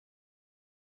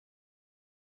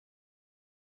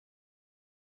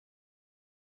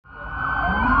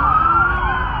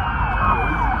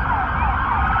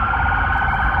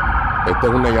Esta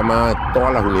es una llamada a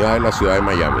todas las unidades de la ciudad de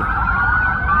Miami.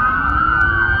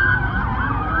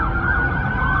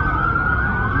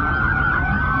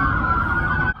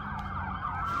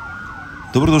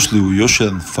 Dobrodošli u još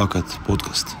jedan Fakat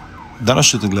podcast. Danas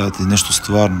ćete gledati nešto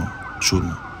stvarno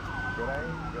čudno.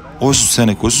 Ove su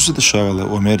scene koje su se dešavale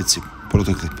u Americi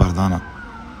proteklih par dana,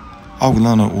 a u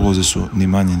glavnoj ulozi su ni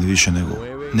manje ni više nego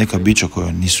neka bića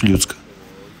koja nisu ljudska.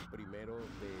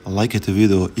 Lajkajte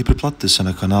video i pretplatite se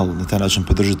na kanal, na taj način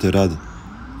podržite rad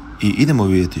i idemo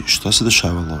vidjeti što se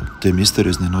dešavalo te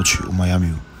misteriozne noći u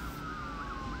Miamiju.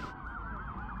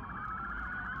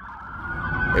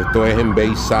 Esto es en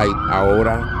Bayside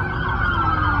ahora.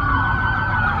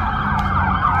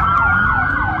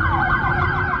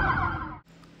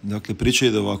 Dakle, priča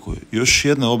ide ovako. Još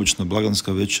jedna obična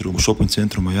blagdanska večer u Šoping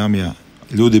centru Miamija.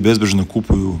 Ljudi bezbrižno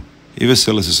kupuju i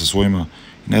vesele se sa svojima.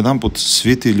 I najedanput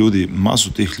svi ti ljudi,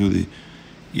 masu tih ljudi,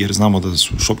 jer znamo da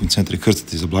su šoping centri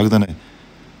krstiti za blagdane,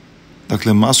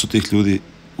 dakle, masu tih ljudi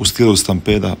u stilu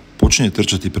stampeda počinje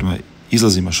trčati prema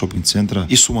izlazima šoping centra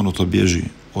i sumanuto bježi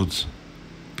od,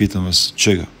 pitam vas,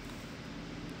 čega?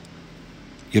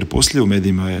 Jer poslije u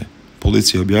medijima je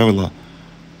policija objavila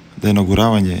da je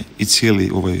naguravanje i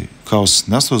cijeli ovaj kaos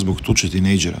nastao zbog tuče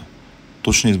tinejdžera.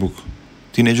 Točnije zbog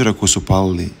tinejdžera koji su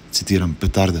palili, citiram,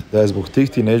 petarde. Da je zbog tih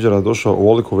tinejdžera došao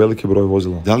ovoliko veliki broj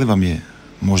vozila. Da li vam je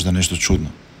možda nešto čudno?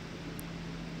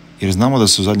 Jer znamo da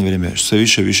se u zadnje vrijeme sve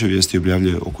više i više vijesti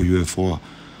objavljuje oko UFO-a,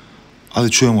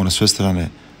 ali čujemo na sve strane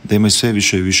da ima sve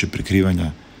više i više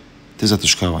prikrivanja te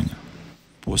zataškavanja.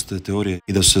 Postoje teorije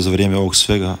i da su se za vrijeme ovog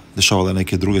svega dešavale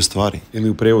neke druge stvari. Ili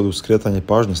u prijevodu skretanje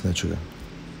pažnje s nečega.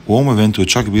 U ovom eventu je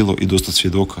čak bilo i dosta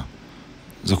svjedoka,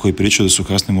 za koji pričaju da su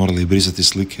kasnije morali brisati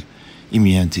slike i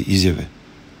mijenjati izjave.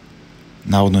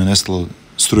 Navodno je nestalo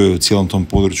struje u cijelom tom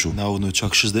području. Navodno je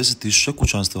čak 60.000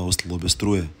 kućanstva ostalo bez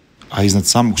struje, a iznad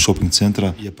samog šoping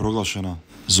centra je proglašena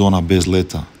zona bez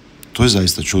leta. To je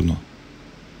zaista čudno.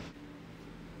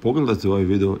 Pogledajte ovaj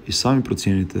video i sami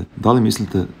procijenite da li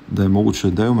mislite da je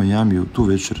moguće da je u Miamiju tu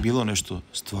večer bilo nešto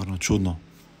stvarno čudno.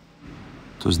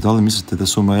 To jest, da li mislite da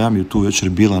su u Miamiju tu večer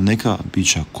bila neka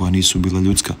bića koja nisu bila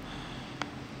ljudska.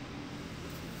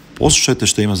 Poslušajte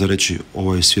što ima za reći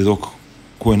ovaj svjedok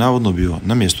koji je navodno bio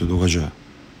na mjestu događaja.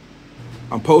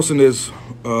 I'm posting this,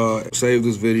 save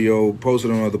this video, post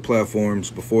it on other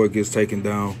platforms before it gets taken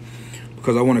down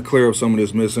because I want to clear up some of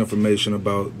this misinformation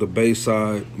about the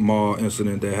Bayside mall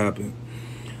incident that happened.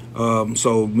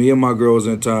 So me and my girl was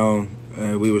in town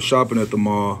and we were shopping at the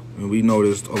mall and we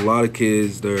noticed a lot of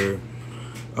kids there.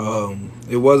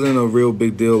 It wasn't a real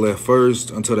big deal at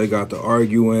first until they got to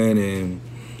arguing and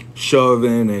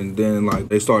shoving, and then like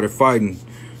they started fighting,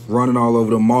 running all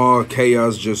over the mall,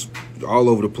 chaos just all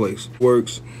over the place.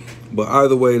 Works, but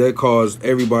either way, that caused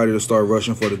everybody to start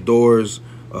rushing for the doors.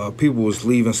 People was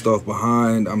leaving stuff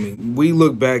behind. I mean, we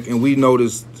looked back and we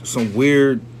noticed some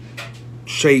weird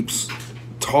shapes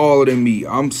taller than me.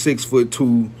 I'm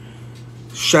 6'2",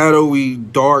 shadowy,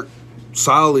 dark,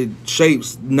 solid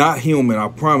shapes, not human. I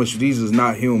promise you, these is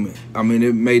not human. I mean,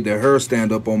 it made the hair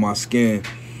stand up on my skin.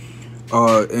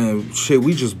 And shit,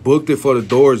 we just booked it for the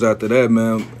doors after that,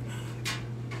 man.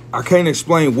 I can't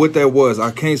explain what that was.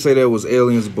 I can't say that was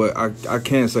aliens, but I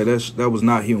can say that was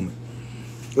not human.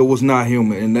 It was not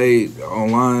human. And they,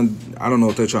 online, I don't know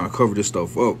if they're trying to cover this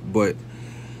stuff up, but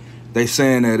they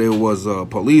saying that it was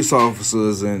police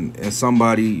officers and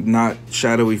somebody, not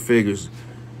shadowy figures.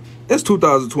 It's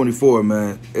 2024,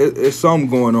 man. It's something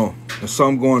going on. There's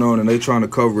something going on, and they trying to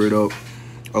cover it up.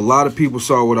 A lot of people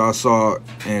saw what I saw,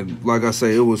 and like I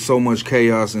say, it was so much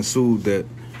chaos ensued that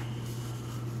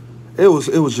it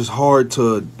was just hard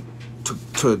to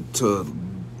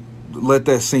let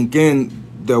that sink in,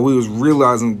 that we was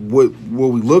realizing what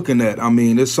we looking at. I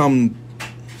mean, it's something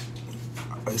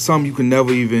you can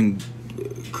never even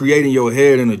create in your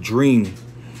head in a dream.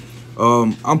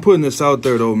 I'm putting this out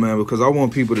there though, man, because I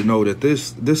want people to know that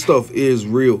this stuff is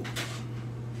real.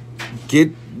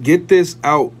 Get this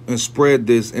out and spread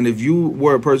this. And if you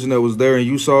were a person that was there and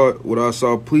you saw what I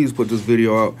saw, please put this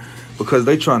video out, because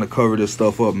they trying to cover this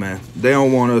stuff up, man. They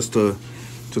don't want us to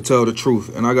tell the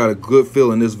truth. And I got a good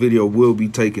feeling this video will be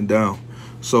taken down.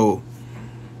 So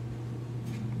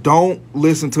don't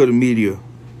listen to the media.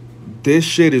 This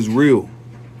shit is real.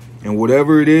 And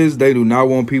whatever it is, they do not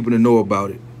want people to know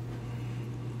about it.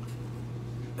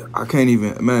 I can't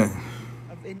even, man.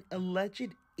 Of an alleged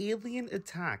alien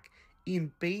attack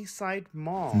in Bayside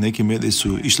Mall. Neki mediji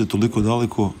su išli toliko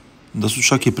daleko da su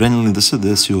čak i prenijeli da se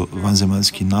desio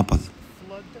vanzemaljski napad.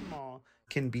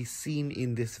 Can be seen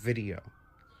in this video.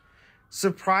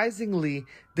 Surprisingly,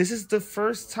 this is the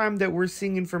first time that we're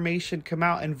seeing information come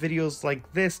out in videos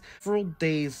like this several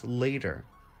days later,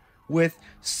 with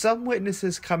some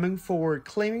witnesses coming forward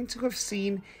claiming to have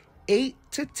seen 8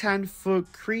 to 10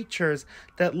 foot creatures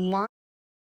that line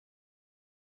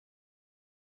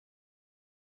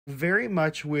very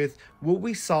much with what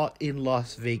we saw in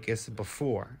Las Vegas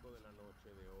before.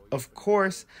 Of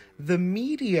course, the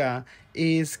media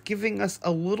is giving us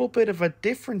a little bit of a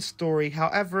different story.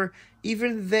 However,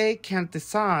 even they can't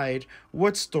decide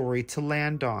what story to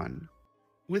land on,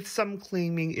 with some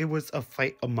claiming it was a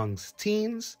fight amongst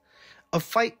teens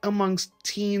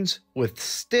with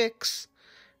sticks,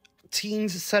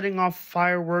 teens setting off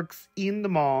fireworks in the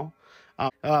mall,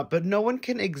 but no one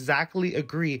can exactly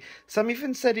agree. Some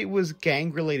even said it was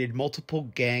gang-related, multiple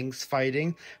gangs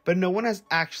fighting, but no one has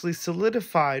actually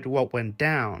solidified what went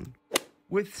down,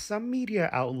 with some media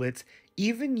outlets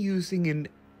even using an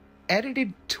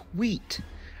edited tweet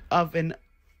of an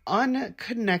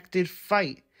unconnected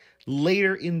fight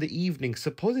later in the evening,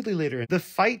 supposedly later. The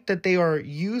fight that they are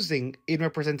using in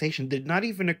representation did not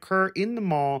even occur in the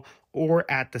mall or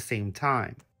at the same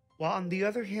time. While on the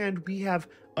other hand, we have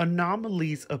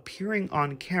anomalies appearing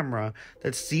on camera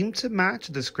that seem to match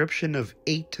the description of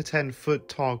 8 to 10 foot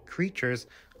tall creatures.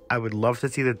 I would love to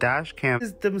see the dash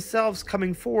cams themselves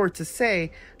coming forward to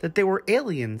say that there were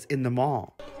aliens in the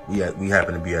mall. We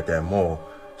happened to be at that mall,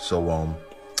 so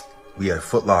we had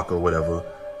Foot Locker or whatever.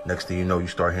 Next thing you know, you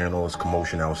start hearing all this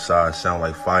commotion outside, sound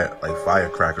like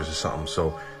firecrackers or something.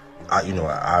 So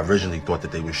I originally thought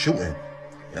that they were shooting.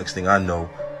 Next thing I know,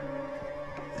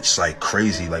 it's like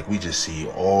crazy. Like, we just see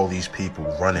all these people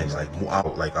running.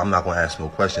 Like I'm not gonna ask no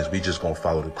questions. We just gonna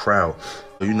follow the crowd.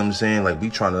 You know what I'm saying? Like, we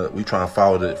trying to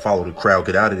follow the crowd,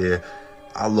 get out of there.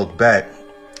 I look back,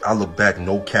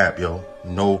 no cap, yo,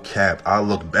 no cap. I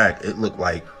look back, it looked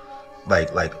like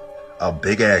a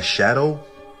big ass shadow,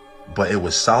 but it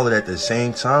was solid at the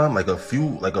same time. Like a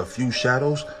few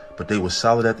shadows, but they were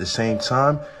solid at the same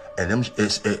time. And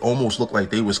it almost looked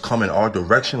like they was coming our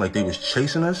direction, like they was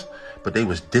chasing us, but they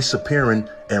was disappearing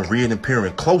and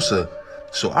reappearing closer.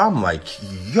 So I'm like,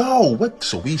 yo, what?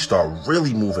 So we start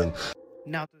really moving.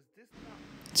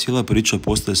 Cijela priča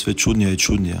postaje sve čudnija i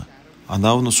čudnija, a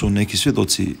navodno su neki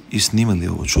svjedoci i snimali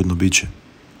ovo čudno biće.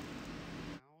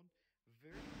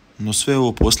 No sve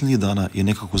ovo posljednjih dana je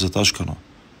nekako zataškano.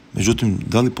 Međutim,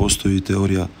 da li postoji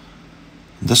teorija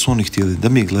da su oni htjeli da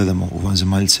mi gledamo u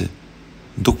vanzemaljce,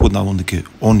 dok pod navodnike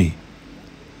oni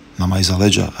nama iza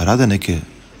leđa rade neke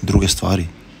druge stvari?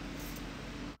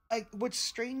 What's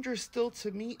stranger still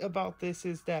to me about this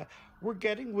is that we're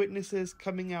getting witnesses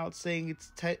coming out saying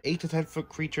it's 8 to 10 foot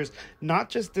creatures.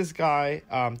 Not just this guy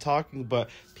talking, but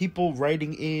people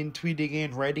writing in, tweeting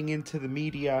in, writing into the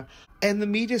media. And the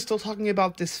media is still talking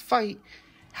about this fight.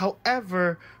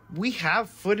 However, we have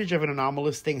footage of an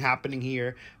anomalous thing happening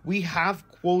here. We have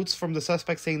quotes from the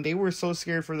suspects saying they were so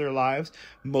scared for their lives.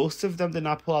 Most of them did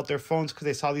not pull out their phones because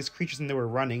they saw these creatures and they were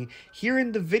running. Here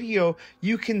in the video,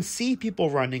 you can see people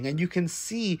running and you can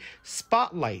see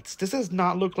spotlights. This does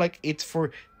not look like it's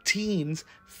for teens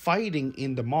fighting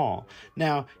in the mall.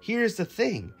 Now, here's the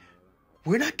thing.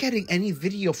 We're not getting any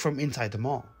video from inside the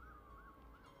mall.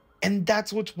 And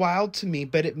that's what's wild to me,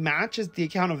 but it matches the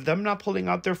account of them not pulling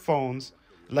out their phones.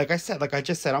 Like I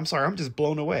just said, I'm sorry, I'm just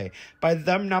blown away by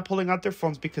them not pulling out their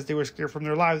phones because they were scared from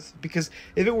their lives. Because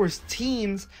if it was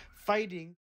teens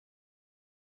fighting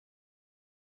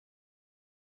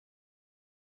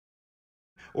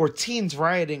or teens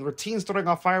rioting or teens throwing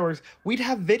off fireworks, we'd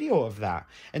have video of that.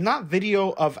 And not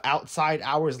video of outside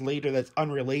hours later that's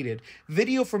unrelated.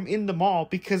 Video from in the mall,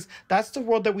 because that's the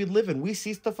world that we live in. We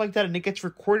see stuff like that and it gets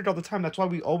recorded all the time. That's why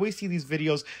we always see these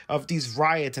videos of these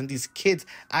riots and these kids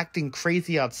acting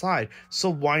crazy outside. So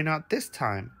why not this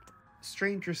time?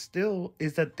 Stranger still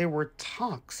is that there were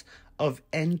talks of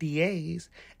NDAs,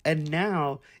 and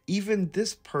now even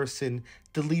this person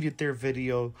deleted their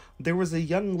video. There was a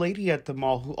young lady at the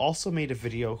mall who also made a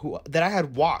video that I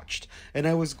had watched, and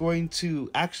I was going to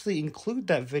actually include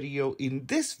that video in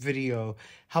this video.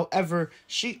 However,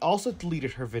 she also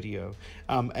deleted her video,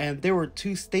 and there were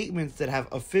 2 statements that have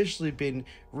officially been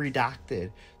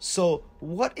redacted. So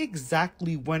what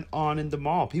exactly went on in the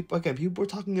mall? People were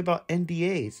talking about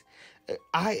NDAs.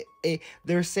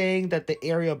 They're saying that the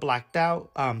area blacked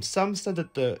out. Some said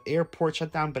that the airport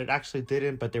shut down, but it actually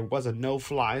didn't. But there was a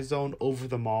no-fly zone over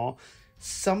the mall.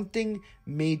 Something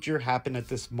major happened at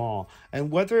this mall,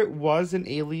 and whether it was an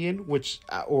alien,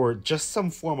 or just some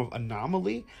form of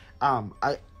anomaly,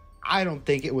 I don't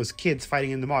think it was kids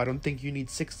fighting in the mall. I don't think you need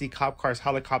 60 cop cars,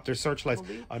 helicopters, searchlights.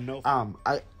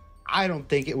 I don't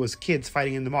think it was kids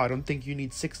fighting in the mall. I don't think you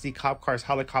need 60 cop cars,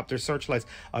 helicopters, searchlights,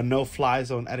 a no-fly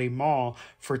zone at a mall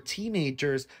for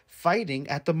teenagers fighting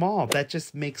at the mall. That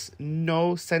just makes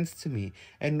no sense to me.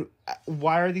 And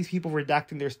why are these people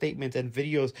redacting their statements and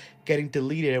videos getting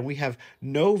deleted, and we have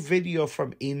no video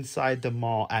from inside the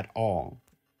mall at all?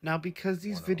 Now, because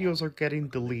these videos are getting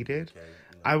deleted,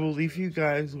 I will leave you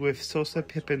guys with Sosa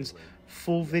Pippin's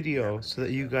full video so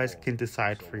that you guys can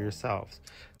decide for yourselves.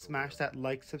 Smash that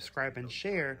like, subscribe, and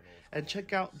share, and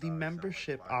check out the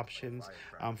membership options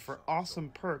for awesome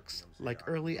perks like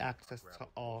early access to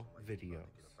all videos.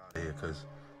 Yeah, because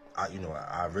I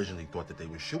originally thought that they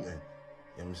were shooting. You know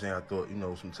what I'm saying? I thought,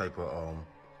 some type of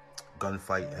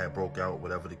gunfight had broke out,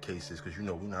 whatever the case is, because we're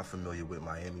not familiar with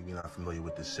Miami, we're not familiar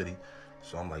with the city.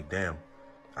 So I'm like, damn,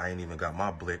 I ain't even got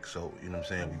my blick. So you know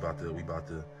what I'm saying? We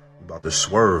about to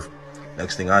swerve.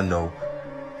 Next thing I know,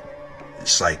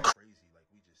 it's like crazy. Like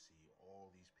we just see all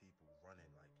these people running,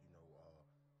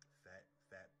 like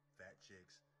fat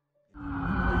chicks.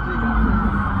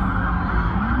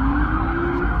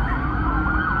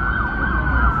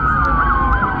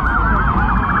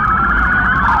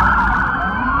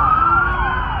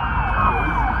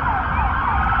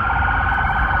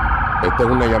 Esta es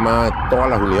una llamada a todas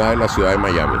las unidades de la ciudad de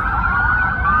Miami.